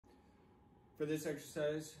for this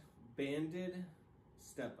exercise, banded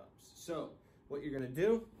step-ups. So what you're gonna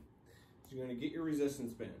do is you're gonna get your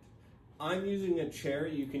resistance band. I'm using a chair.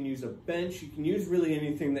 You can use a bench. You can use really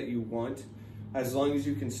anything that you want as long as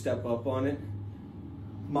you can step up on it.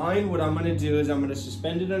 Mine, what I'm gonna do is I'm gonna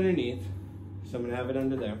suspend it underneath. So I'm gonna have it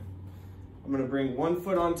under there. I'm gonna bring one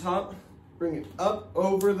foot on top, bring it up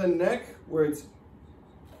over the neck where it's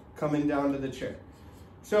coming down to the chair.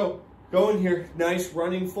 So go in here, nice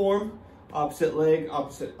running form, opposite leg,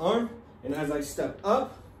 opposite arm. And as I step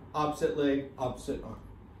up, opposite leg, opposite arm.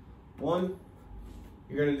 1,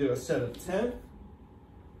 you're gonna do a set of 10.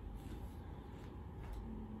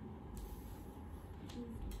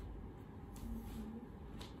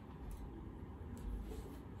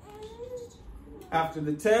 After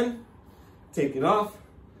the 10, take it off,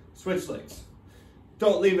 switch legs.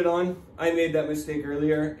 Don't leave it on. I made that mistake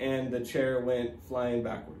earlier and the chair went flying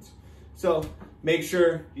backwards. So make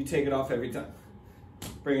sure you take it off every time.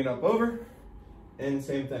 Bring it up over and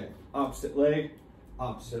same thing. Opposite leg,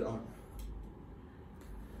 opposite arm.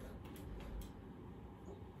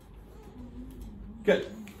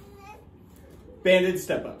 Good. Banded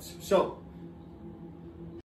step ups. So